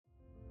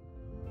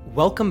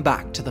Welcome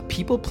back to the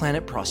People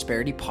Planet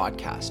Prosperity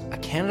Podcast, a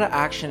Canada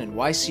Action and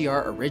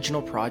YCR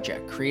original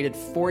project created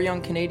for young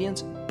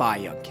Canadians by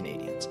young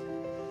Canadians.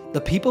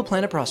 The People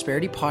Planet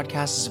Prosperity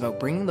Podcast is about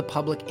bringing the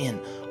public in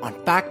on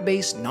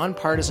fact-based,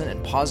 nonpartisan,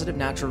 and positive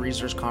natural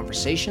resource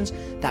conversations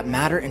that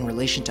matter in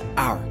relation to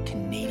our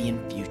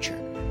Canadian future.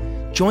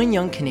 Join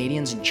young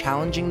Canadians in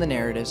challenging the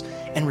narratives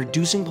and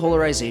reducing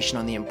polarization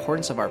on the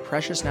importance of our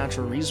precious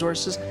natural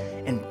resources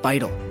and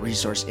vital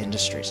resource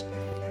industries.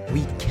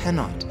 We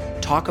cannot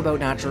talk about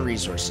natural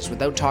resources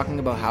without talking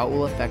about how it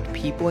will affect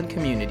people and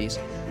communities,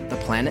 the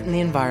planet and the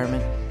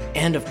environment,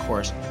 and of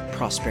course,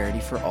 prosperity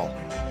for all.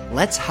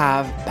 Let's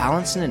have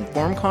balanced and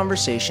informed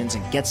conversations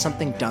and get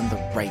something done the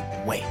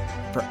right way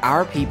for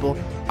our people,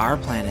 our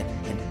planet,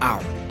 and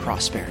our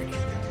prosperity.